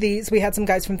had some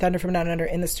guys from Thunder from Down Under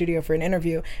in the studio for an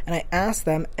interview, and I asked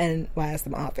them, I asked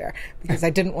them off there because I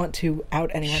didn't want to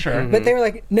out anyone. Sure. But they were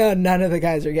like, no, none of the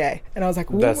guys are gay. And I was like,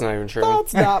 That's not even true.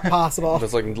 That's not possible.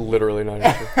 That's like literally not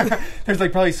even There's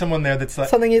like probably someone there that's like,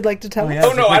 Something you'd like to tell us? yeah.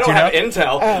 Oh no, I But don't you have know-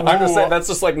 intel. I'm just saying that's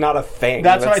just like not a thing.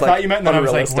 that's what I like, thought you meant. And then I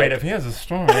was like, unrealistic. wait, if he has a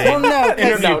story. Well, no, 'cause-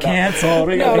 Interview No. canceled.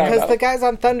 No, because no. the guys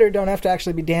on Thunder don't have to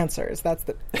actually be dancers. That's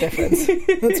the difference.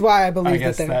 That's why I believe I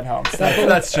guess that that helps.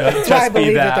 That's true. That's why I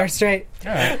believe that they're straight.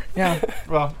 All right. Yeah.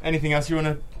 Well, anything else you want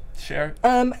to share?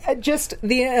 Just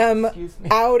the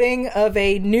outing of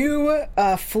a new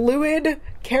fluid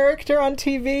character on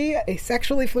TV, a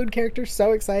sexually fluid character,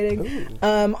 so exciting.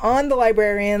 On The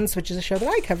Librarians, which is a show that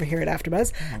I cover here at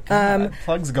AfterBuzz.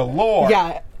 Plugs galore.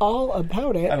 Yeah, all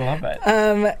about it. I love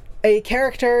it. A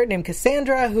character named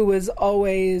Cassandra, who was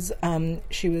always, it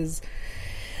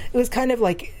was kind of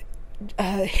like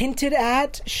hinted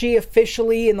at. She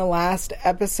officially, in the last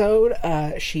episode,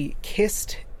 she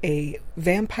kissed a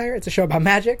vampire. It's a show about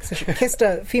magic, so she kissed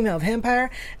a female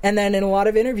vampire. And then in a lot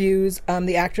of interviews,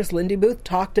 the actress Lindy Booth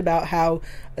talked about how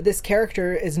this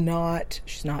character she's not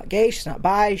gay, she's not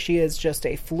bi, she is just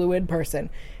a fluid person.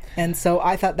 And so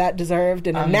I thought that deserved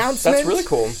an announcement. That's really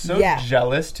cool. So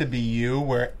jealous to be you,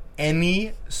 where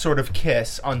any sort of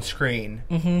kiss on screen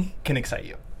can excite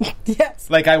you. Yes.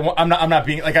 Like I'm not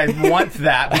being like, I want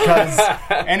that, because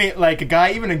any, like, a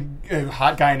guy, even a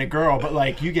hot guy and a girl, but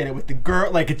like you get it with the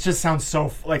girl, like it just sounds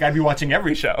so like I'd be watching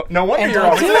every show. No wonder you're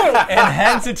always and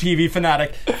hence a TV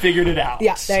fanatic figured it out.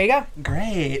 Yeah, there you go.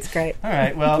 Great. It's great. All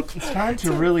right, well, it's time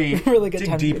to really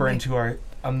dig deeper into our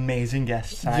amazing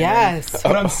guest, Simon. Yes.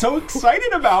 What I'm so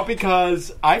excited about,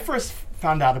 because I first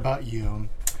found out about you,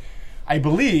 I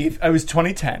believe it was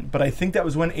 2010, but I think that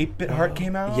was when 8-Bit Heart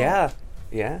came out. Yeah.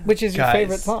 Which is your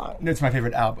favorite song? It's my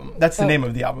favorite album. That's the name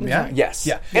of the album, yeah? Yes.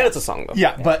 Yeah. And it's a song, though.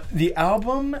 Yeah, but the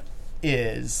album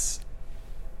is...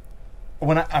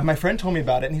 When my friend told me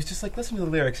about it, and he was just like, listen to the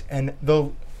lyrics, and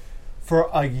for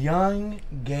a young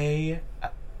gay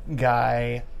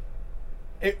guy...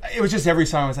 It was just every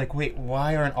song. I was like, wait,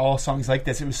 why aren't all songs like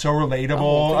this? It was so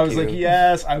relatable. I was like,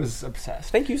 yes, I was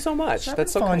obsessed. Thank you so much. So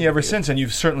That's so following kind you ever of you. since, and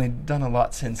you've certainly done a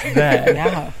lot since then.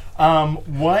 Yeah.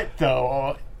 What,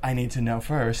 though, I need to know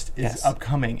first is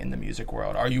upcoming in the music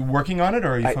world. Are you working on it,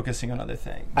 or are you focusing on other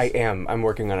things? I am. I'm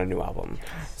working on a new album.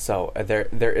 So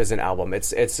there is an album.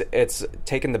 It's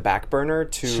taken the back burner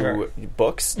to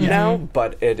books now,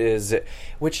 but it is,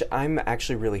 which I'm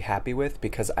actually really happy with,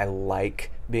 because I like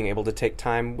being able to take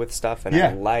time with stuff, and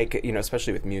I like,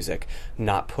 especially with music,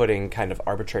 not putting kind of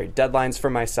arbitrary deadlines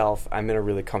for myself. I'm in a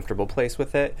really comfortable place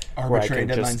with it. Arbitrary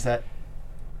deadlines that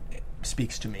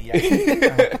speaks to me.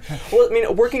 Well, I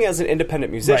mean, working as an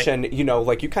independent musician,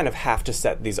 like you kind of have to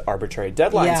set these arbitrary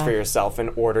deadlines for yourself in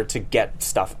order to get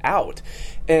stuff out.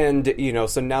 And,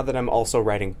 so now that I'm also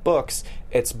writing books,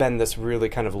 it's been this really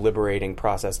kind of liberating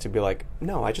process to be like,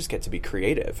 no, I just get to be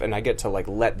creative, and I get to like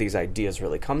let these ideas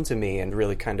really come to me and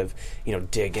really kind of,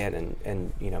 dig in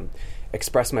and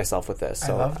express myself with this.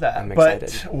 So I love that. I'm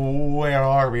excited. But where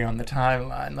are we on the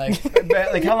timeline?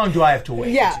 Like how long do I have to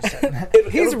wait? Yeah.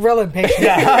 He's real impatient.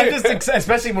 Yeah, I'm just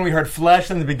especially when we heard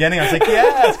Flesh in the beginning, I was like,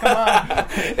 yes, come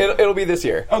on. It'll be this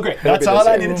year. Oh, great. That's all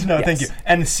I needed to know. Yes. Thank you.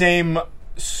 And same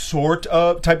sort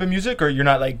of type of music, or you're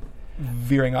not like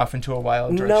veering off into a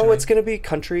wild direction? No, it's going to be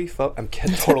country folk. I'm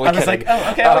totally kidding. I was like,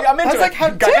 oh, okay, I'm into it. I was like, how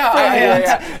different.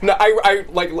 Yeah. No,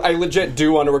 I legit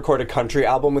do want to record a country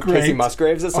album with Casey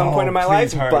Musgraves at some point in my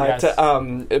life,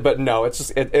 but no, it's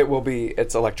just it will be,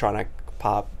 it's electronic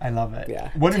pop. I love it.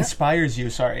 Yeah. What inspires you?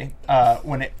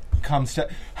 When it comes to,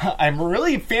 I'm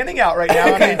really fanning out right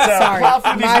now. Okay, sorry. Off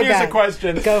with these music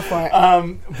questions. Go for it.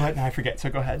 But I forget. So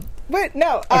go ahead. Wait,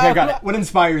 no. Okay, got it. What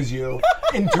inspires you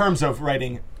in terms of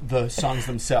writing the songs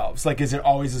themselves? Like, is it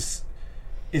always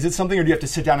is it something, or do you have to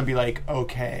sit down and be like,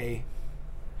 okay?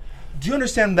 Do you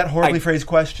understand that horribly phrased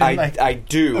question? I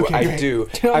do. Okay, I do.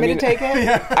 Do you want me to take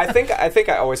it? I think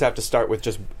I always have to start with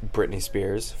just Britney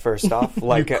Spears first off.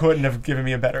 Like, you couldn't have given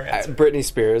me a better answer. Britney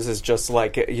Spears is just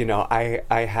like, I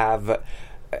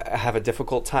have a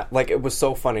difficult time. Like, it was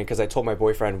so funny because I told my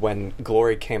boyfriend when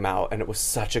Glory came out and it was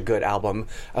such a good album,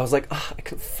 I was like, I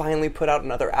could finally put out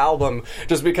another album,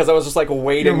 just because I was just like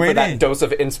waiting for that dose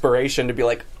of inspiration to be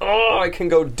like, I can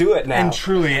go do it now. And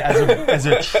truly, as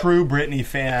a true Britney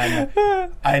fan,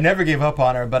 I never gave up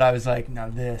on her, but I was like,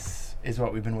 no, this is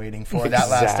what we've been waiting for. That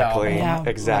last album. Yeah.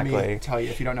 Exactly. Let me tell you,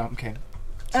 if you don't know. Okay.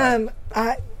 Sorry.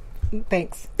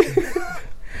 Thanks.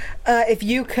 If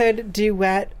you could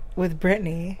duet with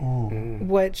Britney,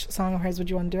 which song of hers would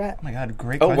you want to duet? Oh my God,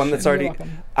 great question. One that's already...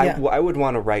 I would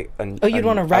want to write... you'd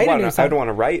want to write a new song? I would want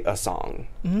to write a song.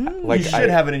 Like, you should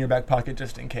have it in your back pocket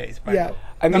just in case. But yeah.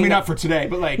 I mean, not for today,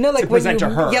 but like to present to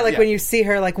her. Yeah, like when you see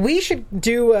her, like, we should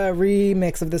do a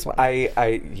remix of this one.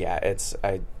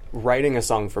 Writing a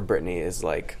song for Britney is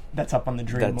like... That's up on the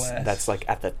dream list. That's like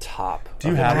at the top. Do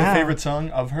you have a favorite song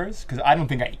of hers? Because I don't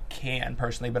think I can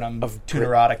personally, but I'm too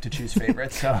neurotic to choose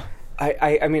favorites, so...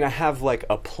 I mean, I have like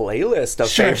a playlist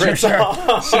of favorite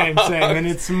songs. Same, and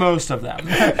it's most of them.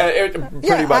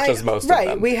 Pretty much as most of them.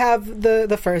 Right, we have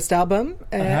the first album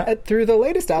through the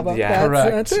latest album. Yeah,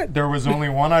 correct. That's it. There was only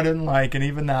one I didn't like, and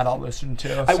even that I'll listen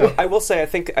to. I will say, I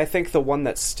think the one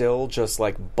that still just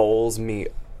like bowls me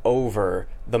over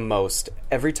the most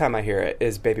every time I hear it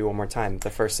is "Baby One More Time," the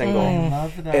first single. I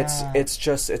love that.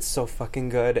 It's so fucking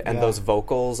good, and those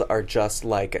vocals are just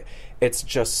like, it's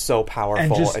just so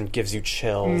powerful and gives you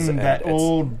chills. And that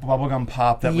old bubblegum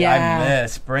pop that I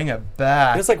miss, bring it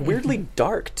back. And it's like weirdly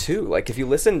dark too. Like if you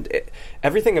listen,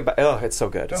 everything about it's so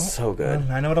good, it's so good.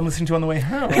 I know what I'm listening to on the way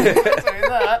home.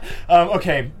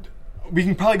 Okay. We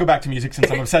can probably go back to music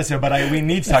since I'm obsessive, but we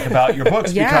need to talk about your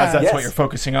books because that's what you're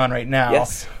focusing on right now.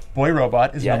 Yes. Boy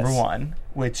Robot is number one,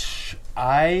 which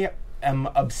I am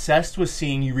obsessed with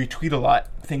seeing you retweet a lot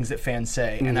things that fans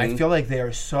say, and I feel like they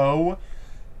are so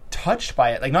touched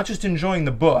by it, like not just enjoying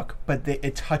the book, but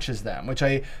it touches them, which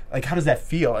I like. How does that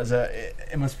feel?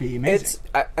 It must be amazing.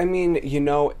 I mean,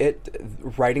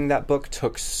 writing that book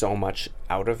took so much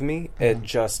out of me.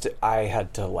 I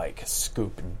had to like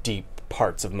scoop deep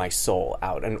parts of my soul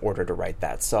out in order to write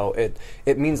that. So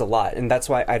it means a lot, and that's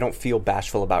why I don't feel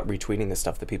bashful about retweeting the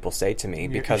stuff that people say to me,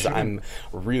 because I'm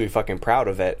really fucking proud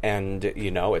of it, and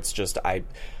it's just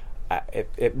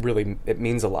it really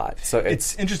means a lot. So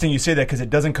it's interesting you say that, because it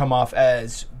doesn't come off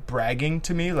as bragging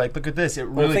to me. Like, look at this. It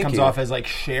really comes off as like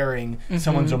sharing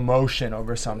someone's emotion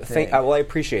over something. I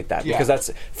appreciate that, because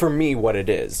that's for me what it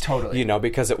is. Totally.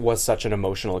 Because it was such an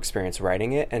emotional experience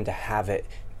writing it, and to have it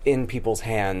in people's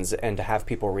hands and to have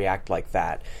people react like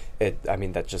that,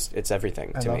 it's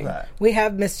everything to me. I love that. We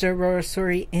have Mr.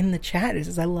 Rorosuri in the chat. He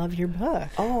says, "I love your book."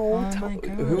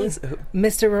 Who is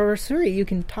Mr. Rorosuri? You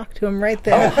can talk to him right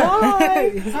there.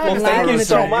 Hi. Well, thank you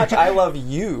so much. I love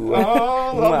you.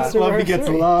 Love begets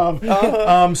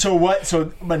love.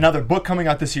 So another book coming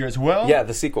out this year as well? Yeah,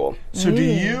 the sequel.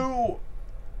 So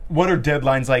what are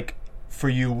deadlines like for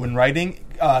you when writing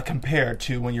compared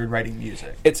to when you're writing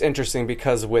music? It's interesting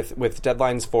because with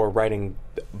deadlines for writing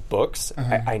books,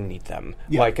 I need them.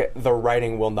 Yeah. Like, the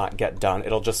writing will not get done.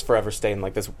 It'll just forever stay in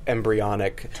like this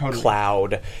embryonic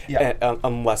cloud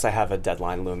unless I have a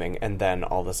deadline looming, and then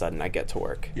all of a sudden I get to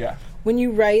work. Yeah. When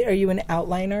you write, are you an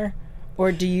outliner,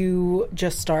 or do you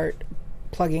just start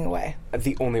plugging away?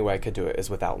 The only way I could do it is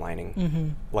with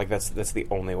outlining. Like, that's the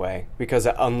only way. Because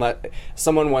unless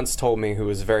someone once told me, who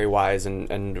was very wise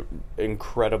and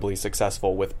incredibly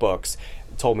successful with books,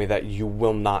 told me that you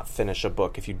will not finish a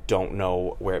book if you don't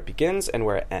know where it begins and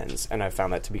where it ends. And I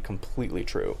found that to be completely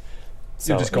true.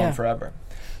 So, you're just going forever.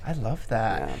 I love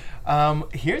that. Yeah.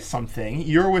 Here's something.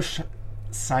 You're with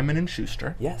Simon &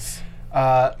 Schuster. Yes.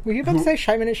 Were you about to say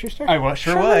Simon & Schuster? I was,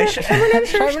 sure was. Simon &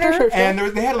 Schuster. And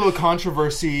they had a little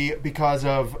controversy because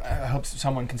of, I hope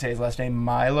someone can say his last name,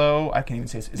 Milo. I can't even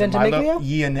say his name. Ventimiglia?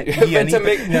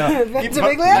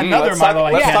 Ventimiglia? Another Milo,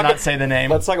 I cannot say the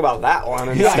name. Let's talk about that one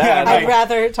instead. I'd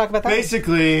rather talk about that.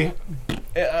 Basically,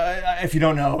 if you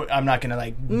don't know, I'm not going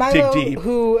to Milo, dig deep.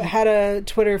 Who had a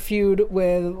Twitter feud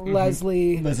with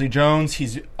Leslie Jones.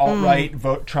 He's alt-right,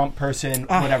 vote Trump person,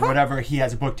 whatever. He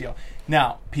has a book deal.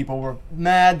 Now, people were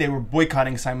mad. They were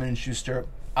boycotting Simon & Schuster.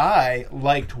 I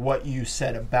liked what you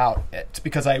said about it,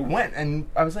 because I went and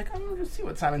I was like, I'm going to see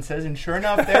what Simon says, and sure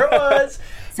enough, there it was.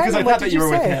 Because Simon, I thought that you were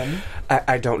with him.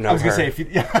 I don't know her. I was going to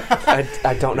say,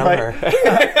 I don't know her.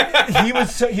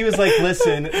 He was like,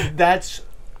 listen,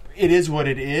 it is what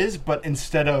it is, but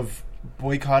instead of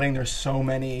boycotting, there's so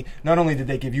many. Not only did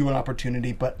they give you an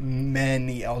opportunity, but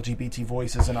many LGBT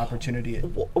voices an opportunity as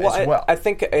well. I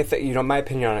think my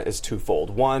opinion on it is twofold.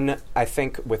 One, I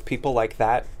think with people like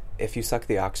that, if you suck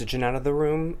the oxygen out of the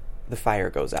room, the fire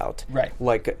goes out. Right.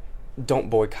 Like, don't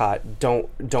boycott. Don't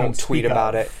tweet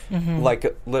about it. Like,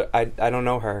 I don't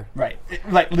know her. Right.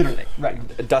 Like, literally.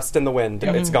 Right. Dust in the wind.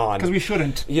 It's gone. Because we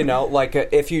shouldn't. Like,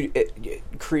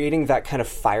 creating that kind of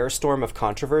firestorm of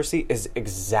controversy is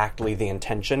exactly the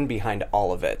intention behind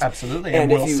all of it. Absolutely.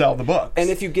 And we'll sell the books. And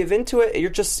if you give into it, you're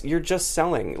just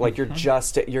selling. Like,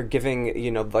 you're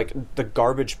giving, like, the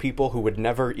garbage people who would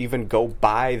never even go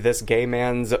buy this gay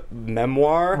man's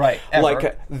memoir. Right. Ever.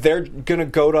 Like, they're gonna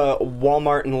go to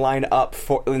Walmart and line up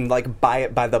and buy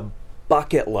it by the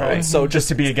bucket load. Right. So just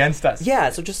to be against us. Yeah,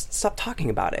 so just stop talking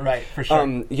about it. Right, for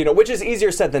sure. Which is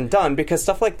easier said than done, because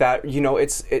stuff like that,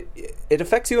 it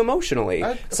affects you emotionally.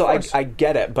 So I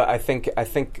get it, but I think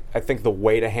the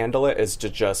way to handle it is to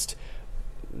just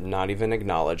not even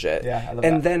acknowledge it. Yeah, I love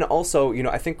and that. then also,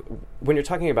 I think when you're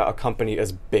talking about a company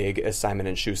as big as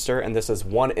Simon & Schuster, and this is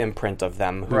one imprint of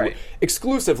them who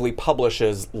exclusively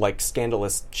publishes like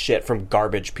scandalous shit from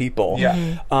garbage people.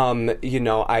 Yeah.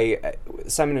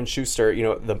 Simon & Schuster,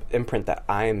 the imprint that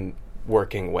I'm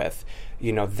working with,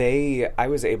 I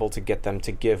was able to get them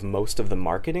to give most of the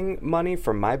marketing money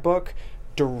for my book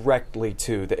directly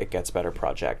to the It Gets Better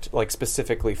project, like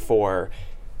specifically for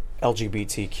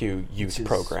LGBTQ youth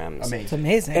programs. Amazing.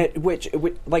 It's amazing. Which,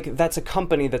 that's a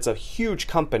company that's a huge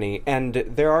company, and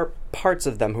there are parts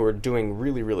of them who are doing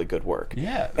really, really good work.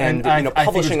 Yeah, and I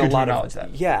publishing think it's good a lot to of acknowledge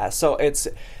that. Yeah, so it's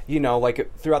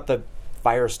throughout the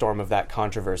firestorm of that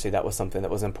controversy, that was something that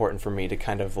was important for me to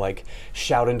kind of like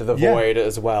shout into the void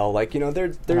as well. Like,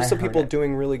 there's some people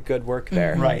doing really good work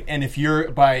there. Right, and if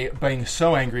you're by being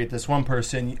so angry at this one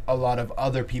person, a lot of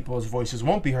other people's voices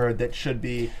won't be heard that should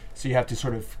be. So you have to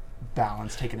sort of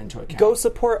balance, take it into account. Go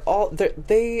support all.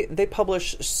 They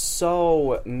publish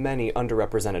so many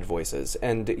underrepresented voices,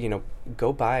 and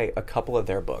go buy a couple of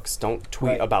their books. Don't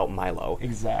tweet about Milo.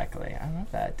 Exactly. I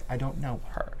love that. I don't know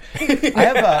her. I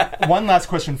have one last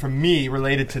question for me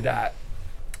related to that.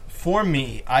 For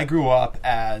me, I grew up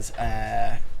as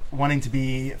wanting to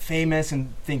be famous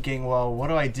and thinking, well, what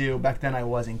do I do? Back then I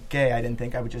wasn't gay. I didn't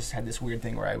think I would just had this weird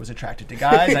thing where I was attracted to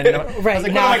guys. I didn't know. Right, I was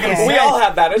like, what am I going to say? We all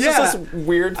have that. It's just this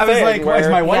weird thing. I was like, where, is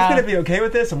my wife going to be okay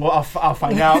with this? And well, I'll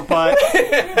find out. But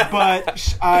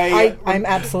I'm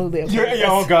absolutely okay with this.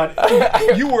 Oh, God.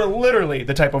 You were literally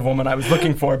the type of woman I was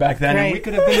looking for back then. Right. And we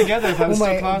could have been together if I was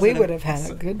still closeted. We would have had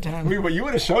a good time. You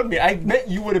would have showed me. I bet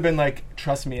you would have been like,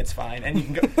 trust me, it's fine. And you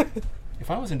can go... If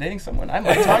I wasn't dating someone, I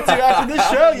might talk to you after this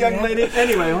show, young lady.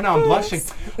 Anyway, now I'm blushing.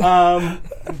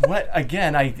 What,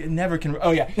 again, I never can...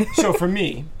 Oh, yeah. So for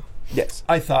me, yes,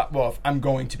 I thought, well, if I'm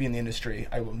going to be in the industry,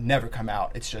 I will never come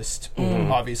out. It's just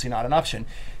obviously not an option.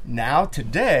 Now,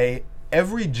 today,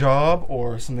 every job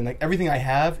or something like everything I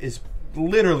have is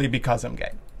literally because I'm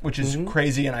gay, which is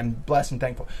crazy, and I'm blessed and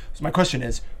thankful. So my question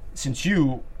is, since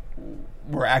you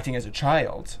were acting as a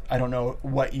child, I don't know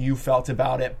what you felt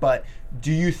about it, but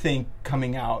do you think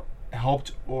coming out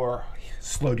helped or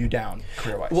slowed you down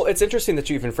career-wise? Well, it's interesting that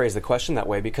you even phrased the question that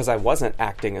way, because I wasn't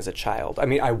acting as a child. I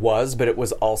mean, I was, but it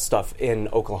was all stuff in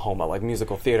Oklahoma, like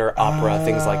musical theater, opera,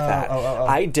 things like that.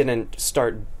 I didn't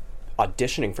start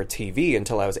auditioning for TV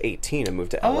until I was 18 and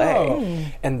moved to LA.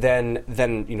 And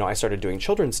then I started doing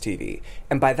children's TV.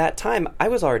 And by that time, I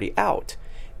was already out.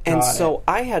 And so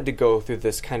I had to go through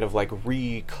this kind of like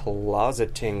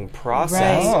recloseting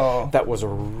process that was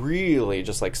really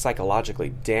just like psychologically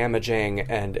damaging,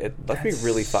 and it left me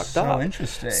really fucked up. So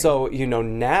interesting. So,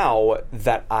 now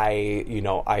that I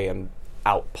am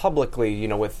out publicly,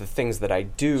 with the things that I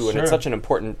do, and it's such an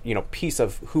important, piece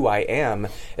of who I am,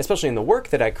 especially in the work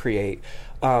that I create,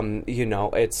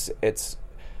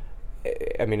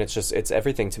 it's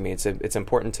everything to me. It's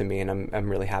important to me, and I'm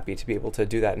really happy to be able to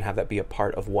do that and have that be a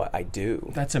part of what I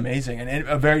do. That's amazing, and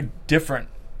a very different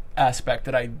aspect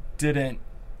that I didn't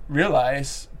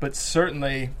realize, but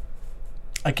certainly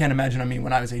I can't imagine. I mean,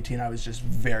 when I was 18, I was just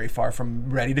very far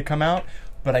from ready to come out,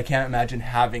 but I can't imagine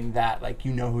having that, like,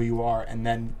 who you are, and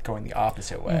then going the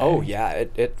opposite way. Oh, yeah,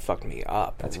 it fucked me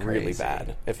up. That's really crazy.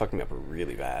 bad. It fucked me up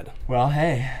really bad. Well,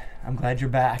 hey, I'm glad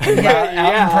you're back. Out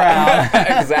and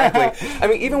proud. Exactly. I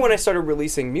mean, even when I started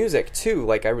releasing music, too,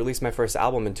 like, I released my first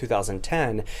album in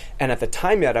 2010, and at the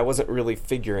time yet, I wasn't really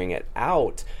figuring it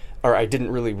out, or I didn't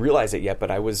really realize it yet,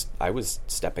 but I was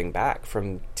stepping back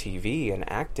from TV and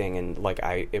acting, and, like,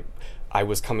 I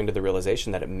was coming to the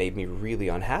realization that it made me really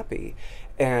unhappy.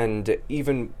 And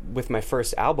even with my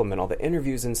first album and all the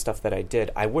interviews and stuff that I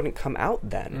did, I wouldn't come out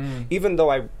then. Even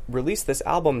though I released this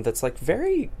album that's like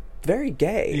very, very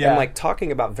gay and like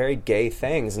talking about very gay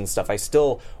things and stuff, I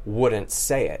still wouldn't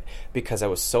say it because I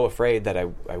was so afraid that I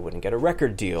wouldn't get a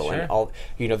record deal. And all,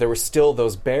 there were still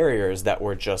those barriers that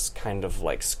were just kind of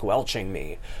like squelching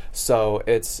me. So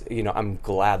it's, I'm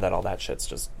glad that all that shit's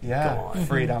just gone.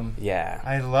 Freedom. Yeah.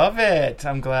 I love it.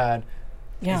 I'm glad.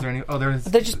 Yeah. Is there any,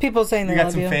 there's just people saying they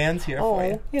love you. You got some fans here for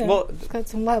you. Yeah. Well, got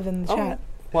some love in the chat.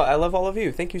 Well, I love all of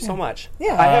you. Thank you so much.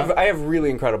 Yeah. I have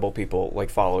really incredible people like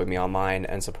following me online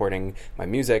and supporting my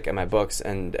music and my books,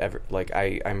 and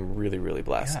I'm really, really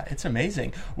blessed. Yeah, it's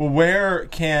amazing. Well, where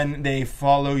can they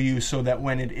follow you so that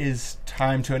when it is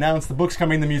time to announce the book's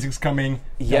coming, the music's coming?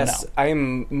 Yes, I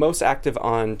am most active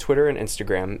on Twitter and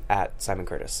Instagram at Simon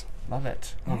Curtis. Love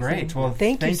it. Well, great. Well,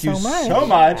 thank you so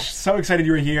much. So excited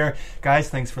you were here. Guys,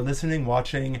 thanks for listening,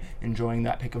 watching, enjoying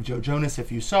that pic of Joe Jonas if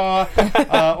you saw,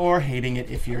 or hating it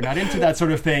if you're not into that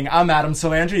sort of thing. I'm Adam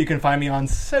Salandra. You can find me on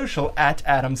social at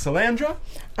Adam Salandra.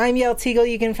 I'm Yael Tygiel.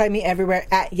 You can find me everywhere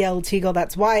at Yael Tygiel.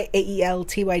 That's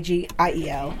YAELTYGIEL.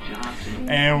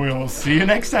 And we'll see you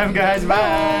next time, guys.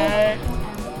 Bye.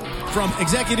 From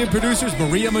executive producers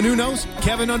Maria Menounos,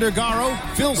 Kevin Undergaro,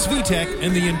 Phil Svitek,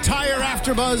 and the entire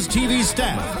AfterBuzz TV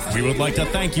staff, we would like to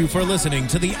thank you for listening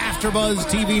to the AfterBuzz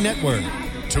TV network.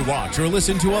 To watch or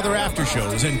listen to other after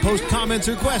shows and post comments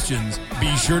or questions,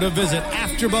 be sure to visit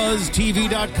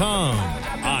AfterBuzzTV.com.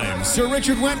 I'm Sir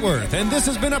Richard Wentworth, and this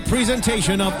has been a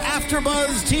presentation of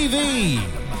AfterBuzz TV.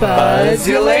 Buzz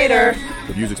you later.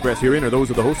 The views expressed herein are those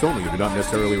of the hosts only and do not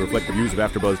necessarily reflect the views of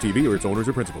AfterBuzz TV or its owners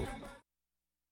or principals.